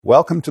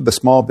Welcome to the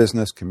Small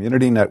Business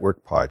Community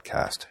Network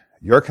podcast,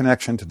 your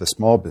connection to the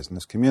small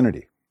business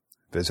community.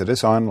 Visit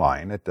us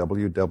online at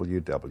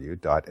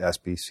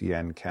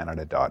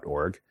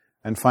www.sbcncanada.org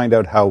and find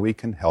out how we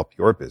can help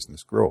your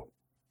business grow.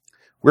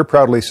 We're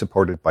proudly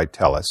supported by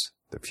TELUS,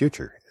 the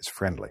future is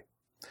friendly,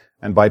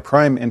 and by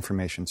Prime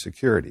Information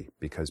Security,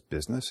 because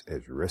business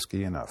is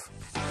risky enough.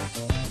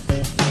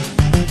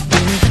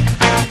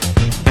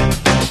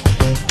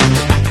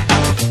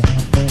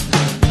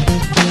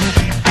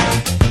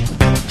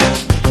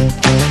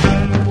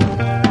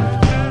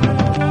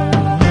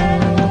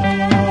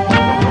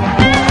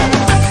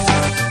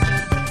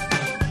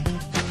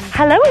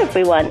 Hello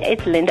everyone,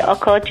 it's Linda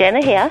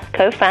O'Connor-Jenner here,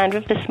 co-founder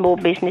of the Small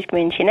Business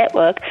Community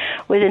Network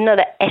with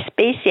another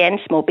SBCN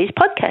Small Biz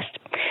podcast.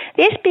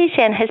 The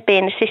SBCN has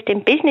been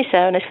assisting business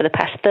owners for the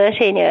past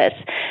 13 years.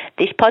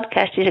 This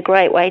podcast is a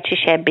great way to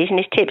share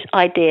business tips,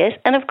 ideas,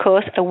 and of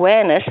course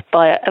awareness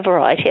via a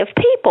variety of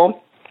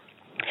people.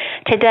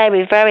 Today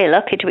we're very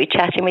lucky to be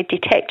chatting with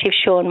Detective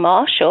Sean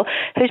Marshall,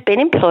 who's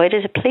been employed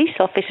as a police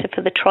officer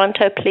for the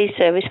Toronto Police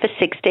Service for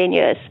 16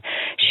 years.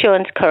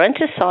 Sean's current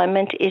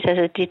assignment is as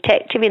a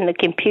detective in the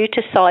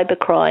Computer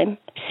Cybercrime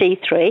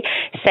C3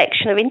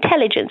 section of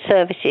Intelligence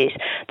Services.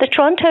 The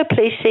Toronto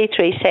Police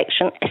C3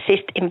 section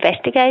assists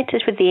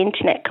investigators with the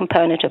internet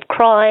component of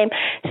crime,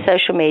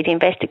 social media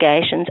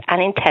investigations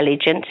and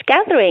intelligence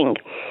gathering.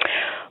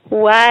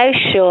 Wow,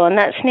 Sean,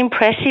 that's an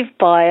impressive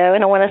bio,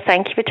 and I want to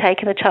thank you for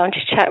taking the time to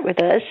chat with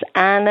us.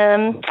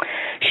 And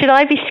should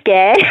I be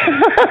scared?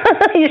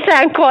 You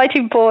sound quite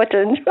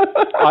important.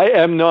 I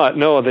am not.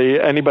 No,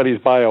 anybody's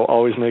bio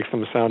always makes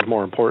them sound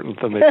more important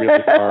than they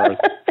really are.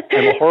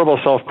 I'm a horrible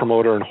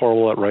self-promoter and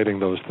horrible at writing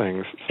those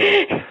things.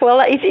 So.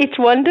 Well, it's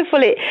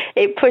wonderful.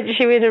 It puts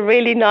you in a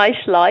really nice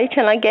light,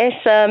 and I guess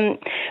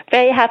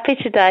very happy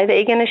today that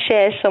you're going to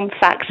share some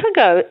facts,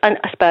 I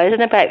suppose,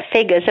 and about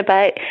figures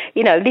about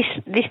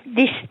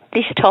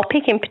this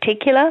topic in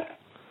particular.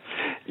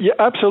 Yeah,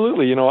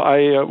 absolutely.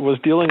 I was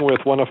dealing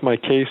with one of my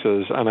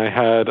cases, and I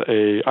had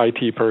a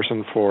IT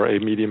person for a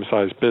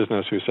medium-sized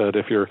business who said,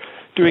 if you're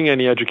doing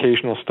any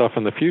educational stuff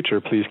in the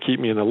future, please keep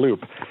me in the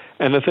loop.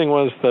 And the thing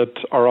was that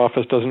our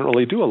office doesn't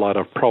really do a lot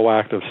of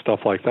proactive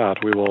stuff like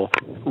that. We will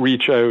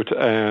reach out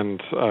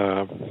and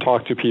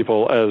talk to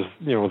people as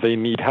they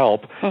need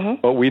help,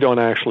 but we don't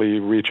actually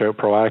reach out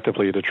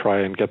proactively to try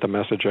and get the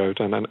message out.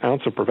 And an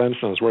ounce of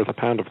prevention is worth a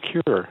pound of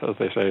cure, as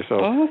they say.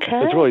 So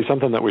It's really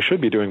something that we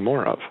should be doing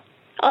more of.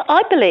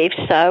 I believe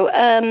so.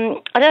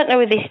 I don't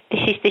know if this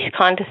is this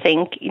kind of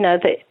thing,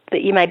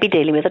 that you may be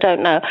dealing with. I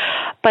don't know.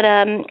 But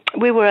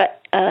we were,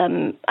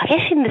 I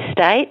guess, in the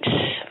States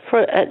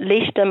for at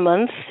least a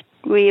month.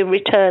 We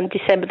returned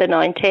December the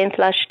 19th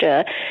last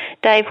year.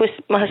 Dave was,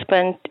 my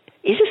husband,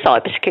 is a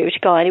cybersecurity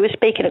guy, and he was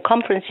speaking at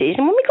conferences.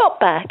 And when we got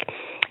back,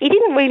 he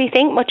didn't really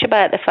think much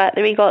about the fact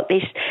that we got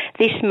this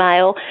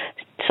mail,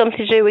 something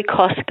to do with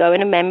Costco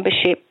and a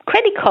membership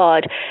credit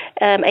card.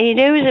 And he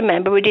knew he was a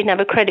member, we didn't have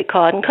a credit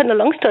card. And cutting a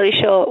long story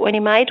short, when he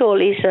made all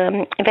his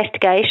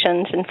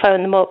investigations and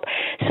phoned them up,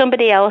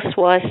 somebody else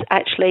was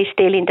actually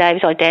stealing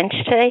Dave's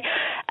identity.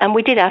 And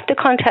we did have to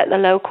contact the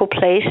local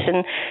police.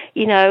 And,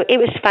 it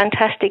was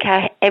fantastic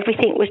how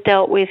everything was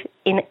dealt with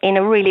in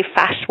a really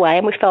fast way.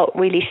 And we felt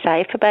really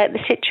safe about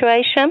the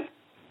situation.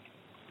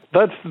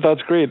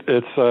 That's great.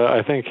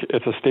 I think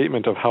it's a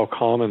statement of how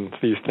common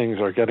these things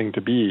are getting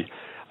to be.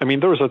 I mean,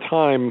 there was a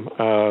time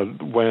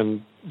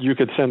when you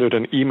could send out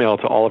an email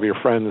to all of your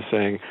friends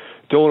saying,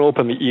 don't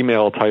open the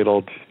email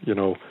titled,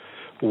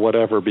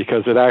 whatever,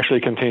 because it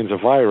actually contains a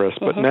virus.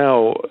 But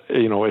now,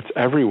 it's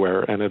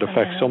everywhere, and it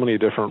affects so many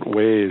different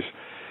ways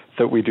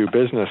that we do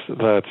business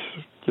that,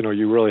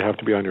 you really have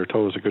to be on your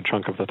toes a good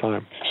chunk of the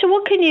time. So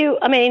what do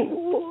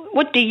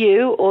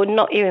you, or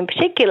not you in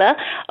particular,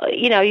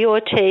 your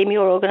team,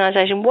 your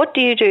organization, what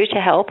do you do to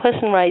help us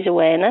and raise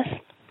awareness?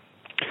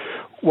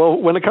 Well,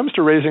 when it comes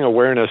to raising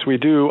awareness, we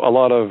do a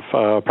lot of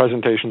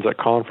presentations at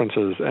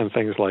conferences and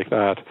things like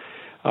that.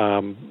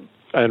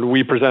 And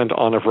we present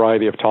on a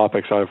variety of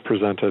topics. I've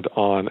presented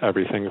on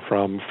everything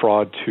from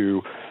fraud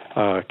to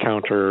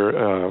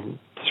counter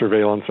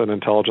surveillance and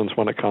intelligence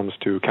when it comes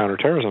to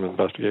counterterrorism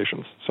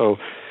investigations. So,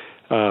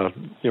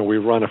 we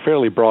run a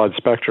fairly broad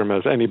spectrum,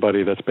 as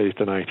anybody that's based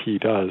in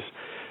IT does.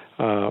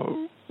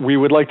 We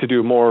would like to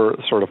do more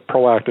sort of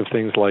proactive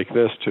things like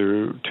this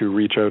to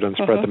reach out and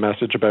spread the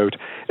message about.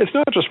 It's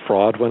not just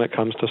fraud when it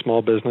comes to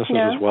small businesses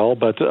as well,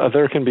 but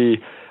there can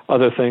be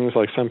other things,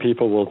 like some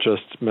people will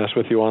just mess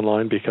with you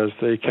online because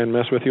they can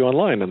mess with you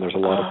online, and there's a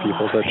lot of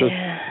people that just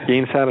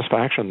gain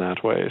satisfaction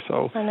that way.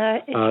 So I know,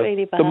 it's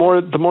really bad.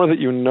 The more that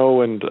you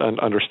know and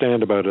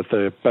understand about it,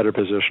 the better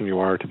position you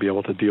are to be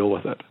able to deal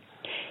with it.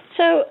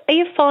 So are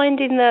you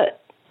finding that,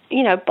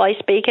 by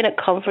speaking at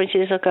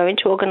conferences or going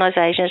to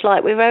organisations,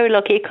 like we're very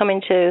lucky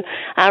coming to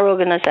our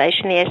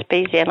organisation, the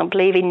SBCN, I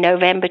believe in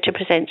November, to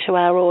present to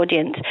our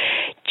audience.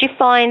 Do you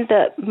find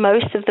that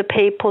most of the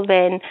people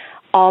then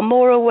are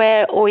more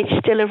aware, or it's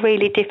still a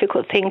really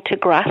difficult thing to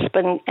grasp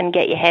and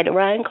get your head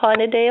around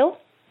kind of deal?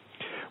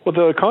 Well,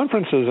 the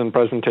conferences and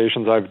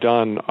presentations I've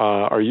done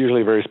are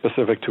usually very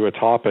specific to a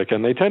topic,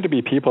 and they tend to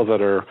be people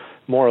that are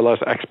more or less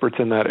experts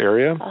in that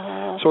area.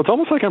 So it's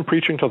almost like I'm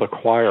preaching to the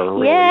choir,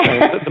 really.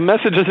 Yeah. The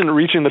message isn't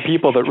reaching the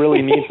people that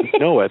really need to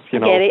know it.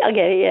 I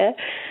get it, yeah.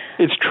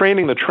 It's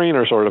training the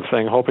trainer sort of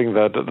thing, hoping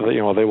that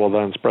they will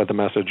then spread the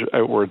message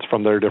outwards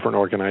from their different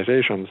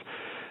organizations.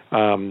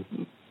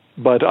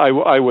 But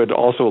I would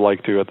also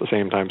like to, at the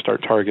same time,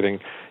 start targeting,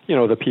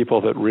 the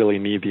people that really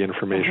need the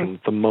information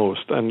the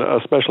most, and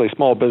especially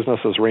small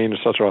businesses range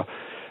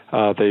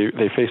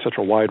they face such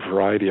a wide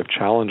variety of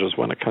challenges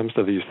when it comes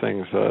to these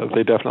things.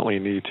 They definitely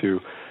need to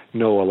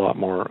know a lot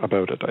more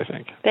about it, I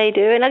think. They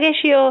do, and I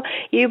guess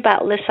you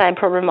battle the same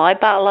problem I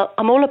battle.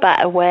 I'm all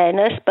about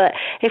awareness, but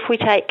if we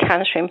take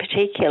cancer in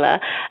particular,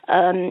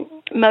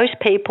 most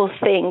people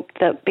think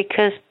that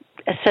because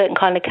a certain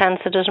kind of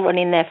cancer doesn't run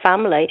in their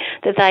family,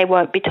 that they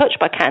won't be touched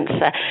by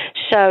cancer.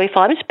 So if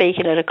I'm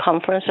speaking at a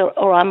conference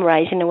or I'm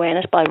raising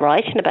awareness by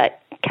writing about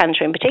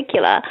cancer in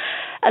particular,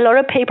 a lot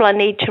of people I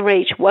need to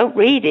reach won't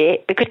read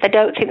it because they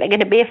don't think they're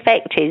going to be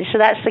affected. So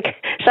that's the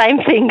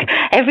same thing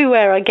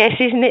everywhere, I guess,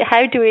 isn't it?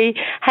 How do we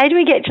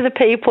get to the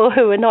people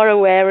who are not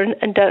aware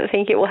and don't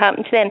think it will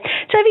happen to them?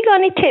 So have you got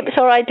any tips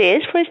or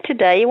ideas for us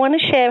today? You want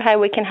to share how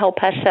we can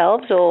help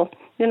ourselves or,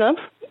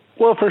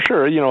 Well, for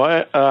sure.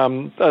 As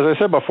I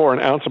said before, an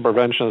ounce of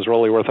prevention is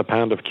really worth a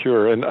pound of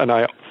cure, and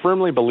I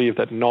firmly believe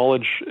that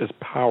knowledge is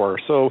power.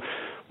 So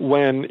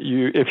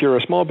if you're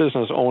a small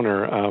business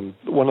owner,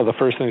 one of the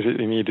first things that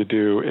you need to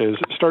do is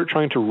start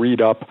trying to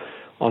read up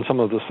on some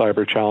of the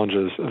cyber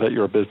challenges that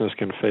your business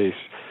can face.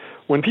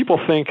 When people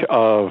think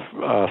of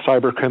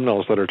cyber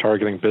criminals that are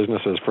targeting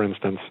businesses, for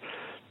instance,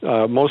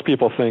 most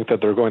people think that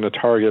they're going to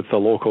target the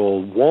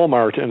local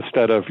Walmart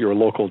instead of your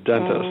local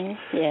dentist.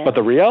 Yeah. But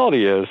the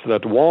reality is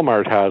that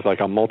Walmart has like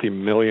a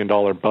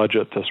multi-million-dollar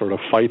budget to sort of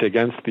fight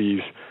against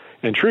these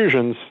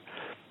intrusions,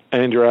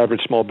 and your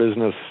average small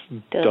business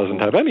doesn't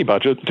have any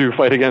budget to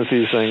fight against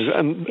these things.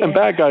 And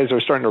bad guys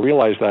are starting to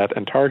realize that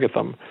and target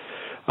them.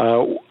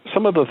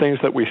 Some of the things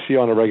that we see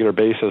on a regular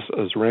basis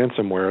as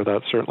ransomware,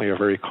 that's certainly a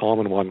very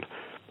common one,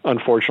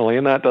 unfortunately,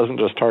 and that doesn't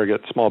just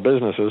target small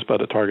businesses,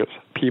 but it targets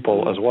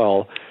people as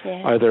well,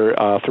 either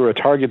through a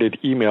targeted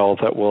email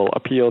that will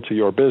appeal to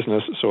your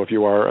business. So if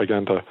you are,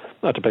 again,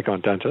 not to pick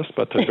on dentists,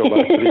 but to go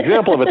back to the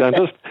example of a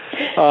dentist,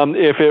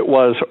 if it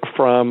was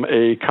from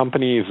a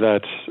company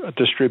that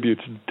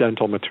distributes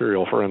dental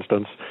material, for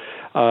instance,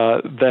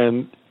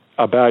 then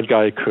a bad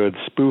guy could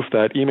spoof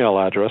that email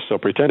address, so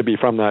pretend to be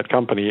from that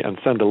company and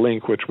send a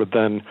link which would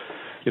then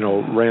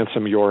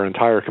ransom your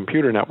entire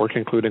computer network,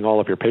 including all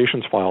of your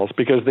patients' files,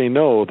 because they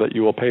know that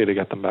you will pay to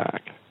get them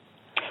back.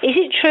 Is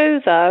it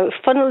true, though,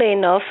 funnily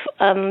enough,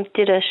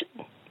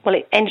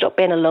 it ended up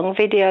being a long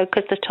video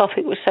because the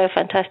topic was so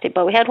fantastic,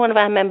 but we had one of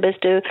our members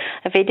do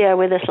a video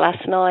with us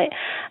last night,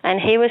 and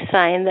he was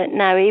saying that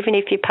now even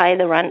if you pay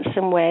the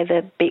ransomware,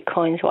 the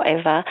bitcoins,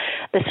 whatever,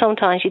 that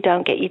sometimes you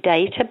don't get your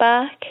data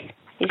back.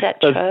 Is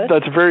that true?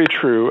 That's very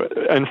true,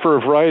 and for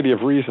a variety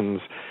of reasons.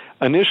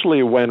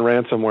 Initially, when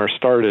ransomware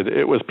started,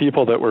 it was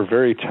people that were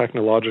very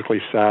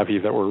technologically savvy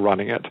that were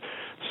running it.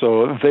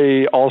 So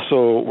they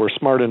also were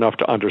smart enough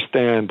to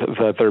understand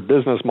that their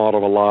business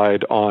model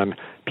relied on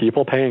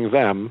people paying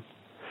them,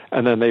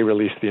 and then they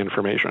released the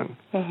information.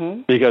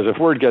 Because if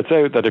word gets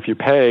out that if you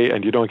pay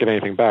and you don't get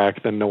anything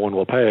back, then no one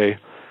will pay,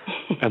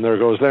 and there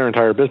goes their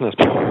entire business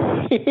model.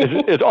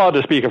 It's odd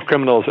to speak of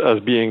criminals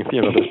as being,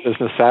 this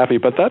business savvy,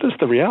 but that is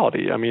the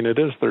reality. I mean, it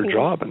is their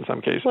job in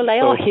some cases. Well, they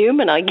are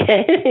human, I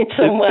guess, in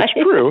some way. It's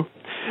true.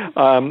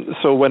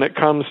 So when it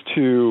comes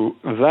to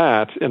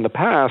that, in the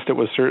past, it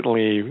was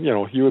certainly,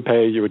 you would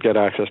pay, you would get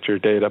access to your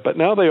data. But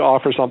now they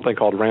offer something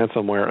called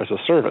ransomware as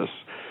a service.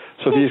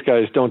 So these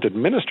guys don't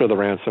administer the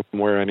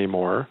ransomware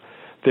anymore.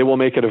 They will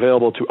make it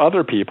available to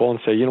other people and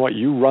say, you know what,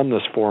 you run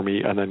this for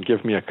me and then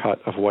give me a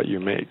cut of what you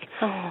make.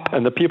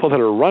 And the people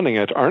that are running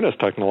it aren't as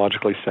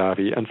technologically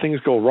savvy, and things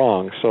go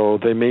wrong. So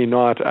they may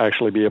not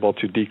actually be able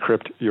to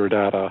decrypt your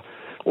data,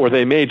 or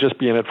they may just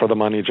be in it for the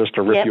money just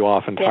to rip you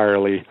off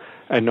entirely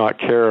and not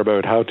care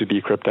about how to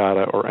decrypt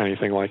data or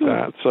anything like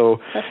that. So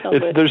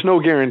there's no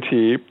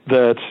guarantee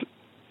that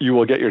you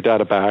will get your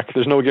data back.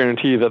 There's no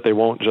guarantee that they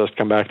won't just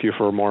come back to you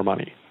for more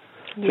money.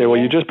 Say,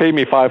 well, you just paid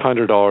me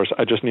 $500.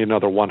 I just need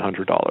another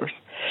 $100.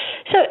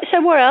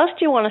 So what else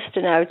do you want us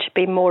to know to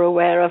be more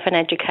aware of and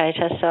educate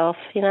ourselves?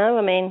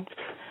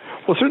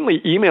 Well,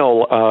 certainly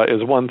email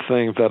is one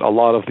thing that a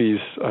lot of these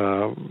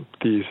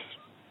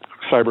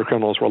cyber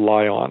criminals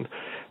rely on.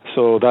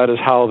 So that is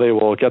how they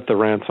will get the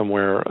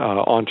ransomware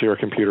onto your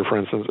computer, for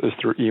instance, is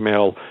through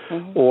email.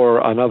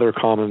 Or another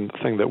common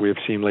thing that we have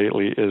seen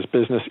lately is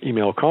business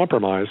email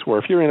compromise, where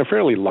if you're in a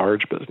fairly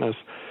large business,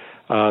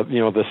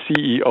 the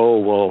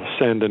CEO will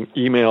send an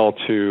email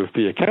to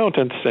the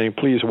accountant saying,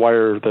 please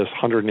wire this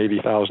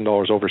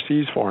 $180,000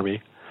 overseas for me.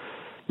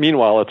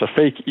 Meanwhile, it's a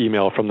fake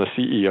email from the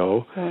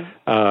CEO,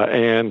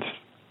 and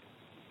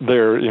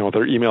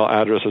their email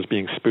address is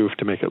being spoofed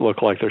to make it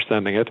look like they're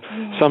sending it.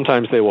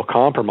 Sometimes they will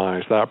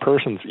compromise that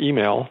person's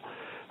email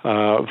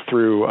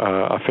through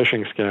a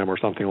phishing scam or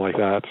something like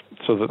that,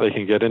 so that they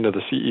can get into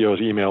the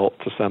CEO's email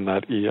to send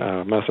that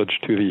message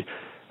to the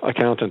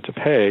accountant to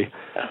pay.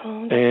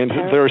 And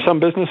there are some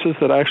businesses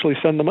that actually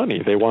send the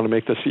money. They want to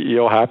make the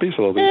CEO happy,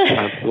 so they'll be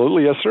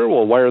absolutely, yes, sir,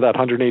 we'll wire that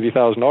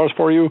 $180,000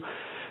 for you.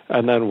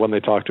 And then when they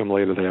talk to them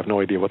later, they have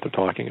no idea what they're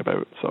talking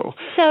about. So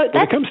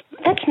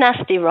that's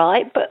nasty,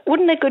 right? But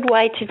wouldn't a good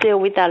way to deal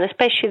with that,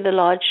 especially the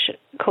large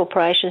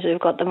corporations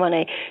who've got the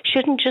money,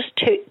 shouldn't just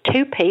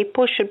two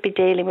people should be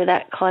dealing with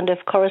that kind of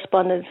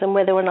correspondence and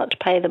whether or not to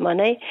pay the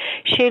money?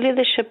 Surely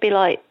there should be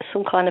like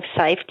some kind of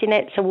safety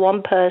net so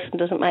one person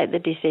doesn't make the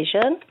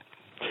decision.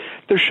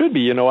 There should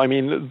be.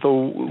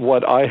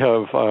 What I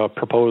have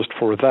proposed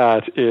for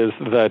that is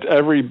that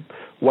every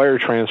wire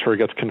transfer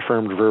gets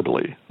confirmed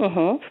verbally.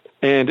 Mm-hmm.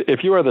 And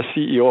if you are the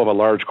CEO of a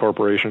large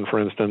corporation, for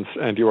instance,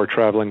 and you are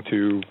traveling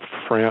to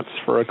France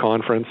for a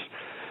conference,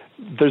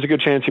 there's a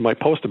good chance you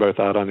might post about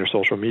that on your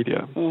social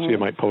media. Mm-hmm. So you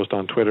might post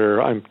on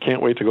Twitter, I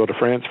can't wait to go to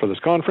France for this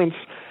conference.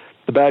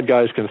 The bad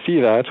guys can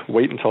see that,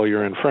 wait until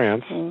you're in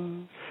France,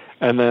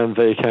 and then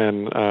they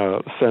can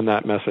send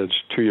that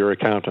message to your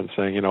accountant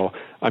saying,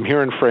 I'm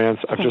here in France,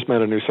 I've just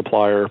met a new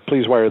supplier,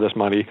 please wire this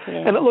money.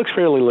 Yeah. And it looks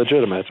fairly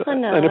legitimate.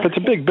 And if it's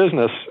a big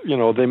business,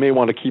 they may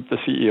want to keep the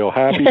CEO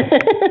happy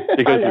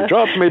because their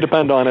jobs may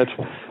depend on it.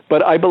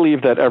 But I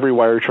believe that every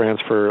wire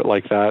transfer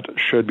like that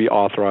should be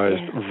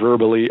authorized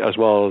verbally as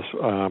well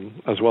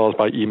as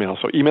by email.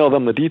 So email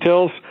them the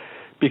details,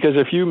 because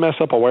if you mess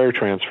up a wire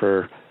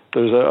transfer,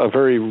 there's a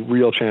very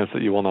real chance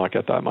that you will not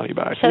get that money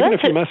back, so even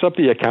if you mess up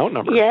the account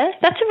number. Yeah,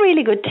 that's a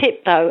really good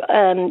tip, though,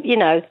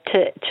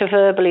 to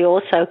verbally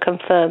also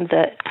confirm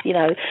that,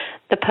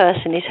 the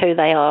person is who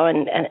they are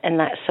and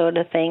that sort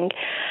of thing.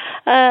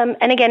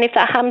 And again, if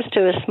that happens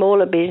to a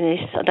smaller business,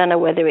 I don't know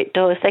whether it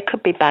does, they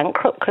could be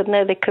bankrupt, couldn't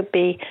they? They could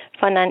be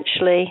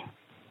financially...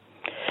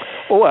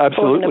 Oh,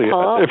 absolutely.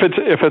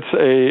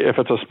 If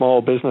it's a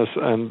small business,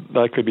 and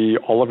that could be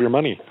all of your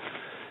money.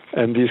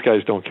 And these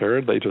guys don't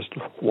care. They just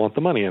want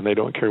the money, and they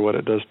don't care what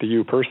it does to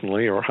you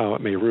personally or how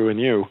it may ruin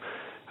you.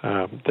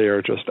 They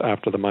are just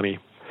after the money.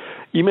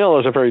 Email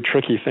is a very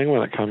tricky thing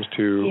when it comes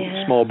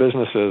to small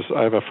businesses.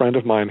 I have a friend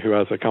of mine who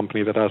has a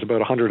company that has about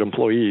 100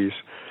 employees,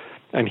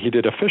 and he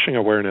did a phishing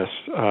awareness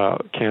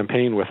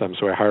campaign with them.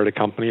 So I hired a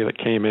company that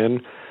came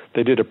in.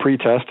 They did a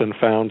pre-test and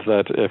found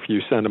that if you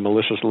send a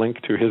malicious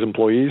link to his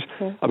employees,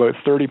 about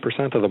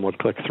 30% of them would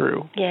click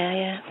through.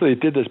 So they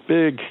did this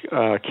big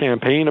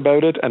campaign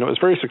about it, and it was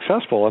very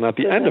successful. And at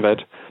the end of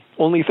it,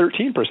 only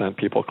 13%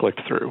 people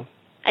clicked through.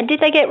 And did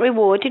they get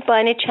rewarded by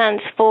any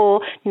chance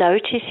for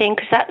noticing?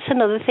 Because that's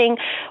another thing.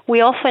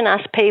 We often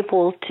ask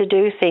people to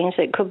do things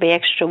that could be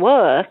extra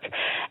work,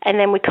 and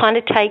then we kind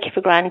of take it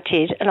for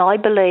granted. And I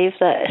believe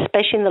that,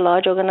 especially in the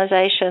large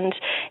organizations,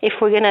 if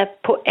we're going to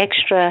put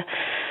extra...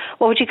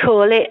 what would you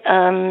call it?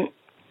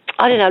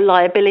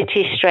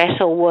 Liability, stress,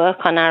 or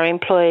work on our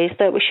employees,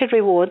 that we should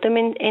reward them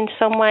in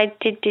some way.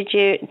 Do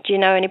you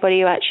know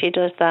anybody who actually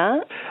does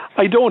that?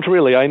 I don't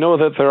really. I know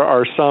that there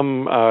are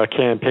some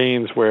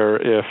campaigns where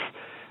if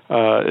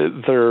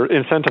they're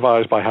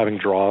incentivized by having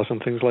draws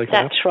and things like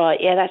that. That's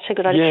right. Yeah, that's a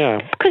good idea.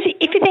 Yeah. Because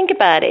if you think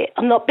about it,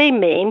 I'm not being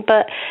mean,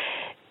 but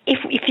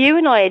if you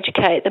and I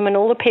educate them, and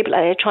all the people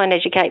out there try and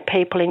educate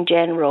people in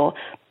general,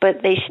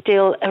 but they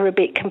still are a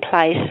bit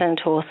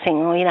complacent or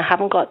think,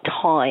 haven't got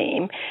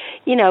time,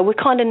 we're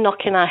kind of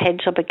knocking our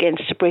heads up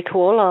against a brick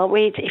wall, aren't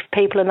we? If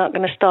people are not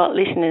going to start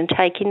listening and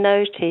taking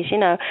notice,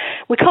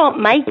 we can't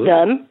make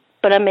them,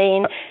 but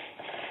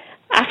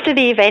after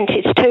the event,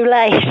 it's too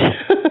late.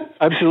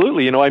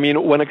 Absolutely.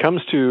 When it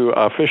comes to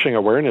a phishing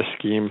awareness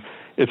scheme,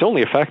 it's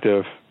only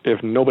effective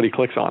if nobody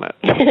clicks on it.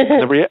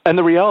 And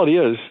the reality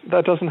is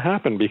that doesn't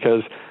happen,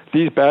 because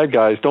these bad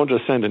guys don't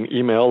just send an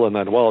email and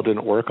then, it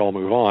didn't work, I'll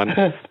move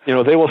on.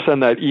 They will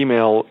send that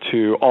email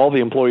to all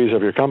the employees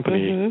of your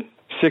company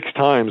 6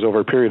 times over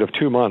a period of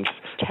 2 months.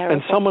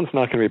 And someone's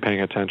not going to be paying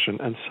attention,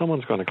 and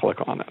someone's going to click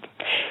on it.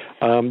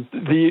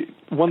 The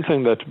one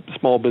thing that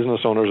small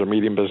business owners or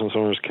medium business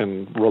owners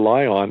can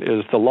rely on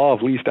is the law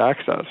of least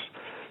access.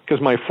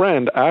 Because my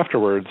friend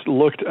afterwards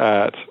looked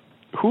at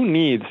who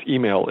needs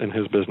email in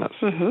his business.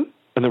 And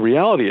the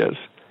reality is,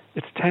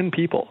 it's 10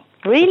 people.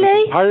 Really?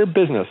 The entire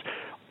business.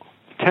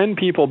 10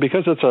 people,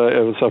 because it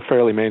was a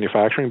fairly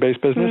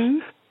manufacturing-based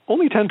business,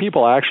 only 10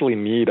 people actually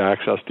need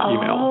access to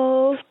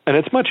email. And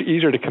it's much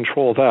easier to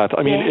control that.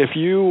 If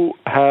you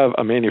have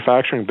a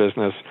manufacturing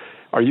business,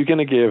 are you going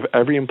to give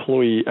every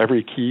employee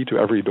every key to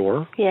every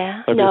door?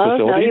 Yeah. Of your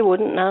facility? No, you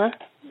wouldn't, no.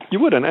 You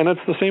wouldn't, and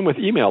it's the same with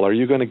email. Are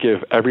you going to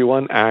give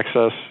everyone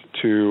access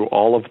to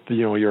all of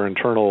your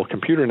internal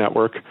computer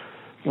network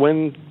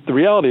when the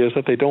reality is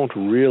that they don't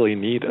really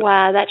need it?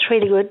 Wow, that's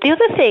really good. The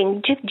other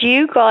thing, do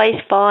you guys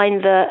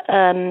find that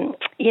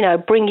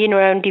bringing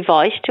your own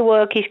device to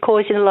work is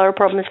causing a lot of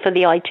problems for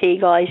the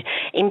IT guys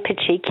in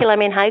particular?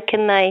 How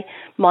can they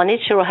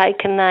monitor, or how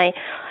can they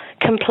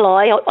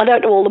comply? I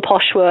don't know all the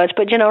posh words,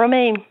 but do you know what I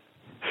mean?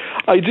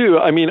 I do.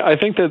 I mean, I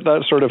think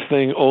that sort of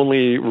thing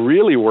only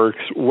really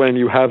works when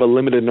you have a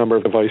limited number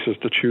of devices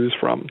to choose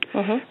from.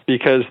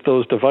 Because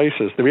those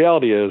devices, the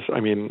reality is, I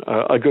mean,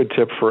 a good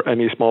tip for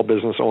any small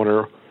business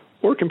owner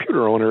or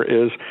computer owner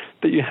is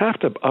that you have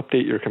to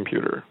update your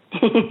computer.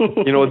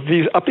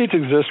 These updates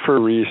exist for a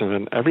reason,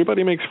 and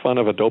everybody makes fun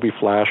of Adobe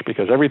Flash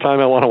because every time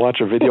I want to watch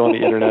a video on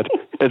the internet,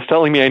 it's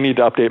telling me I need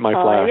to update my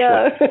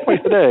Flash like twice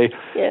a day.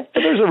 Yeah.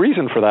 But there's a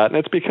reason for that, and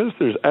it's because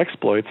there's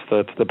exploits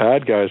that the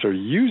bad guys are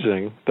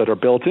using that are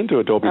built into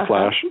Adobe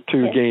Flash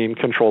to gain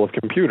control of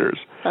computers.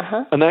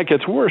 And that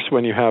gets worse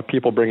when you have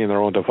people bringing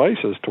their own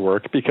devices to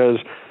work because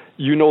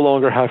you no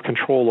longer have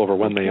control over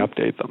when they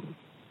update them.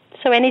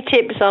 So any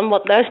tips on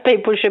what those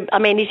people should, I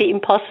mean, is it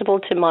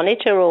impossible to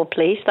monitor or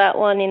police that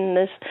one in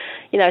this,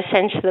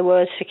 sense of the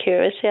word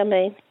security, I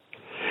mean?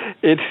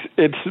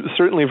 It's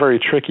certainly very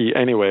tricky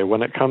anyway.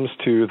 When it comes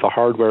to the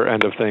hardware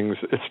end of things,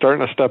 it's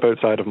starting to step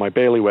outside of my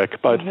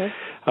bailiwick, but,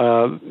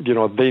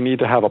 they need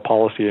to have a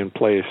policy in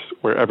place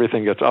where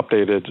everything gets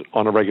updated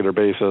on a regular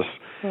basis.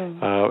 From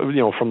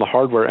the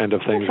hardware end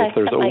of things, if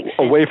there's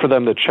a way for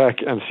them to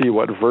check and see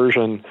what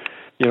version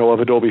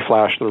of Adobe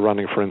Flash they're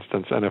running, for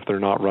instance, and if they're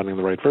not running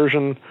the right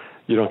version,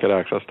 you don't get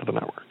access to the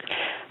network.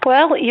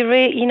 Well,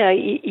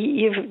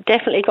 you've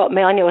definitely got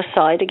me on your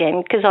side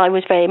again because I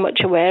was very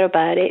much aware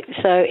about it.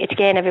 So it's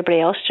getting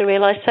everybody else to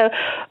realise. So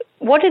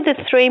what are the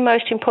three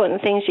most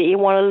important things that you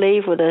want to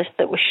leave with us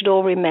that we should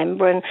all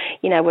remember? And,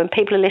 when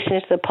people are listening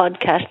to the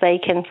podcast, they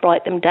can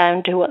write them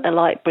down, do what they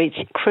like, but it's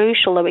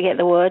crucial that we get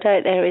the word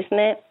out there, isn't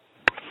it?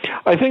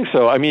 I think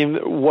so. I mean,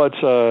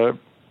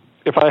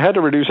 if I had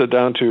to reduce it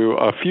down to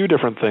a few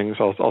different things,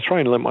 I'll try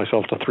and limit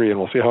myself to three, and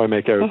we'll see how I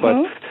make out.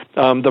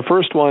 But the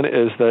first one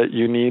is that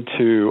you need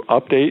to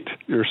update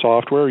your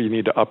software, you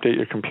need to update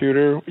your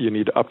computer, you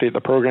need to update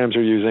the programs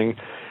you're using,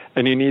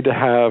 and you need to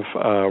have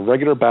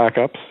regular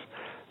backups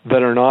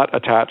that are not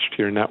attached to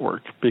your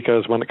network.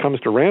 Because when it comes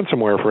to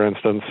ransomware, for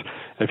instance,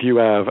 if you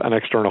have an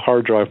external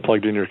hard drive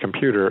plugged in your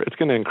computer, it's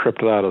going to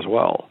encrypt that as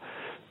well.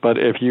 But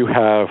if you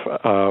have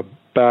a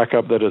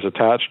backup that is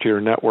attached to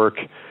your network,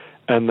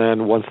 and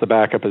then once the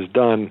backup is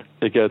done,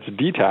 it gets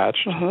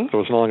detached, so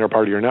it's no longer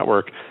part of your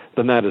network,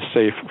 then that is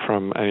safe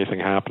from anything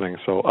happening.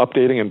 So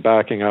updating and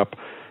backing up,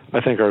 I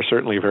think, are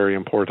certainly very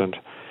important.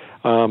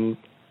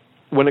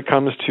 When it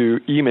comes to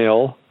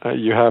email,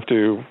 you have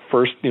to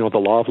first, the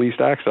law of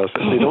least access.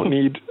 If they don't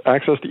need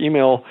access to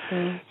email,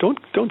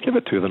 don't give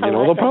it to them.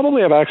 They'll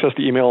probably have access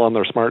to email on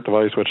their smart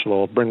device, which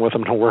they'll bring with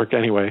them to work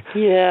anyway.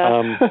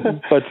 Yeah.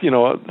 But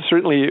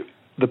certainly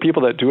the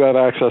people that do have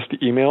access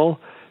to email,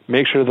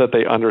 make sure that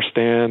they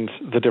understand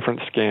the different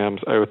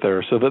scams out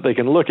there so that they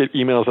can look at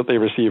emails that they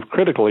receive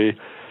critically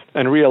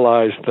and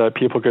realize that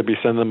people could be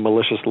sending them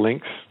malicious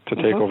links to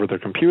take over their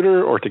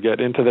computer or to get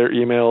into their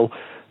email,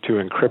 to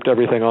encrypt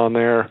everything on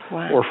there,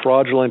 or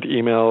fraudulent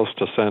emails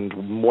to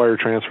send wire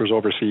transfers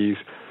overseas.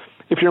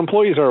 If your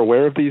employees are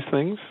aware of these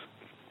things,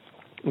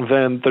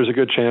 then there's a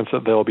good chance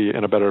that they'll be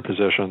in a better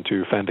position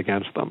to fend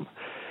against them.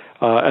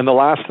 And the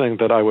last thing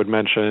that I would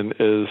mention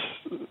is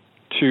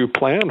to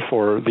plan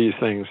for these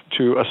things,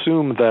 to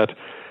assume that,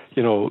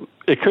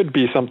 it could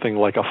be something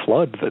like a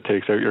flood that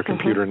takes out your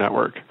computer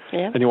network.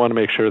 And you want to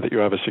make sure that you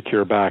have a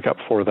secure backup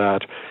for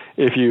that.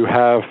 If you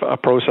have a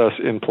process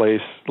in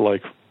place,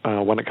 like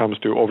when it comes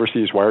to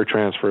overseas wire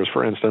transfers,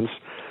 for instance,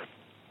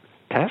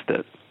 test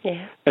it.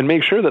 And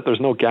make sure that there's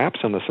no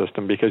gaps in the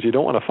system, because you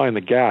don't want to find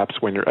the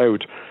gaps when you're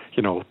out,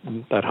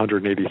 that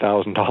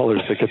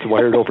 $180,000 that gets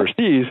wired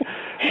overseas.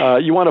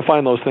 You want to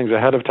find those things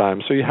ahead of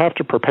time. So you have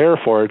to prepare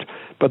for it,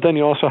 but then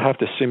you also have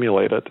to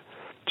simulate it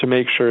to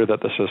make sure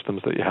that the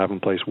systems that you have in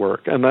place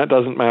work. And that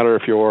doesn't matter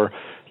if you're,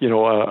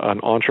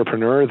 an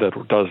entrepreneur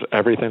that does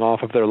everything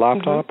off of their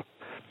laptop,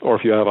 or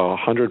if you have a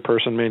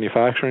 100-person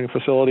manufacturing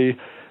facility.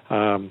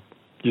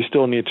 You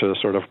still need to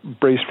sort of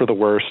brace for the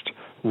worst,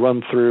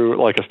 run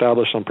through,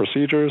 establish some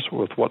procedures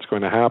with what's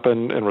going to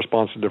happen in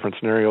response to different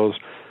scenarios,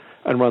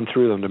 and run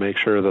through them to make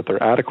sure that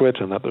they're adequate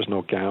and that there's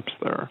no gaps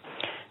there.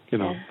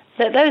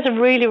 Those are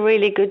really,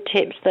 really good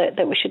tips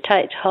that we should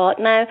take to heart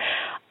now.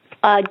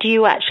 Do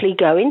you actually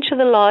go into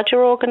the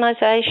larger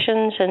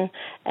organizations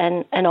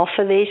and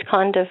offer these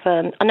kind of...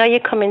 I know you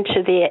come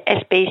into the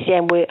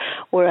SBCN,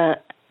 we're a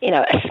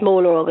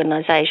smaller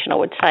organization, I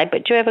would say,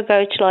 but do you ever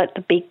go to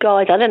the big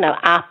guys? I don't know,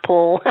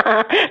 Apple.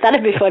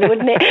 That'd be fun,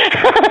 wouldn't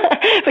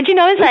it? But you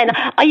know what I'm saying?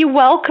 Are you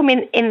welcome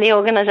in the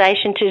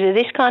organization to do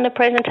this kind of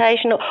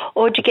presentation,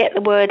 or do you get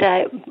the word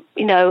out?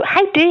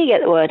 How do you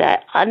get the word out?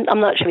 I'm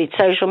not sure if it's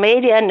social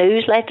media,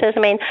 newsletters. I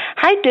mean,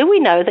 how do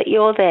we know that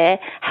you're there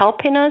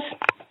helping us?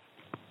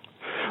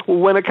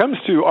 When it comes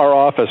to our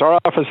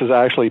office is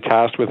actually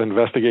tasked with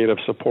investigative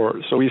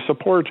support. So we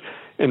support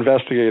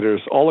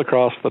investigators all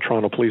across the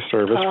Toronto Police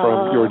Service,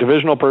 from your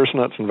divisional person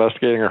that's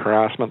investigating a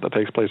harassment that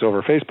takes place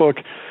over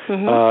Facebook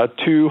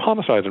to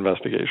homicide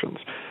investigations.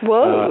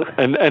 Whoa.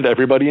 And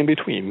everybody in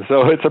between.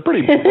 So it's a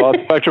pretty broad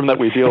spectrum that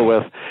we deal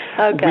with.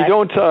 Okay. We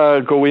don't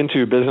go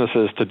into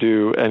businesses to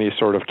do any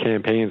sort of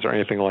campaigns or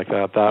anything like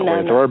that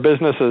way. There are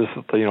businesses,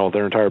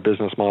 their entire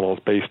business model is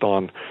based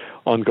on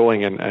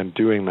going and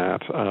doing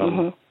that.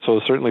 So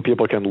certainly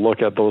people can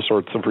look at those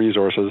sorts of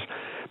resources.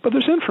 But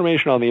there's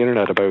information on the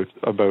internet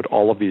about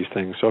all of these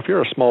things. So if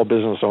you're a small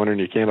business owner and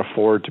you can't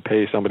afford to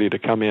pay somebody to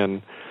come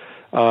in,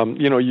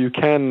 you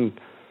can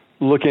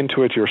look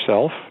into it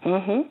yourself.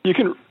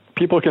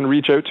 People can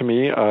reach out to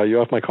me. You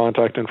have my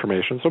contact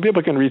information, so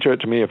people can reach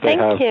out to me if they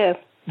have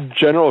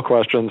general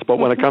questions. But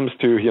when it comes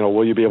to,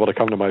 will you be able to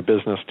come to my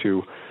business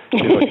to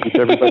teach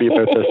everybody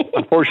about this?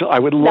 Unfortunately, I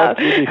would love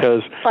to,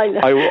 because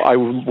I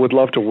would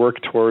love to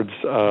work towards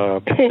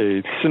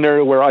a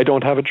scenario where I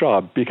don't have a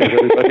job, because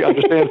everybody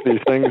understands these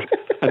things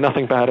and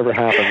nothing bad ever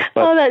happens.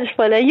 But, that's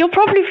funny. You're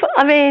probably,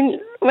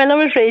 when I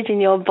was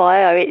reading your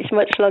bio, it's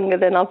much longer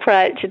than I'll put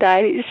out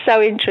today. It's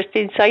so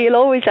interesting. So you'll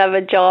always have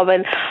a job,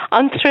 and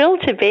I'm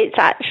thrilled to bits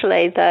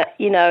actually that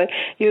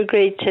you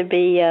agreed to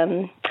be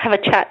have a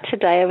chat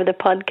today over the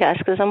podcast,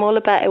 because I'm all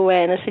about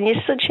awareness, and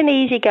you're such an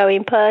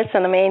easygoing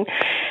person.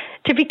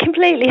 To be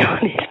completely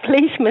honest,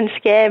 policemen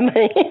scare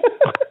me.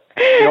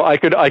 I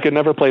could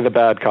never play the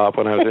bad cop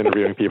when I was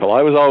interviewing people.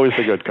 I was always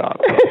the good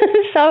cop.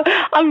 So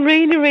I'm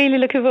really, really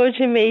looking forward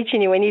to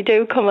meeting you when you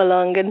do come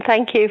along, and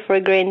thank you for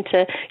agreeing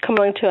to come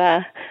along to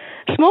our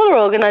smaller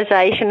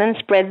organisation and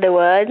spread the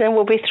word, and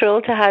we'll be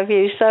thrilled to have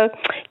you. So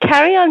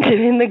carry on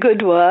doing the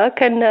good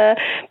work, and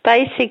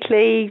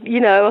basically,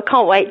 I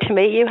can't wait to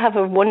meet you. Have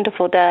a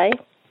wonderful day.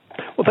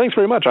 Well, thanks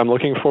very much. I'm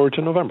looking forward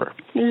to November.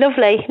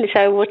 Lovely.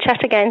 So we'll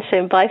chat again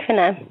soon. Bye for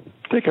now.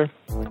 Take care.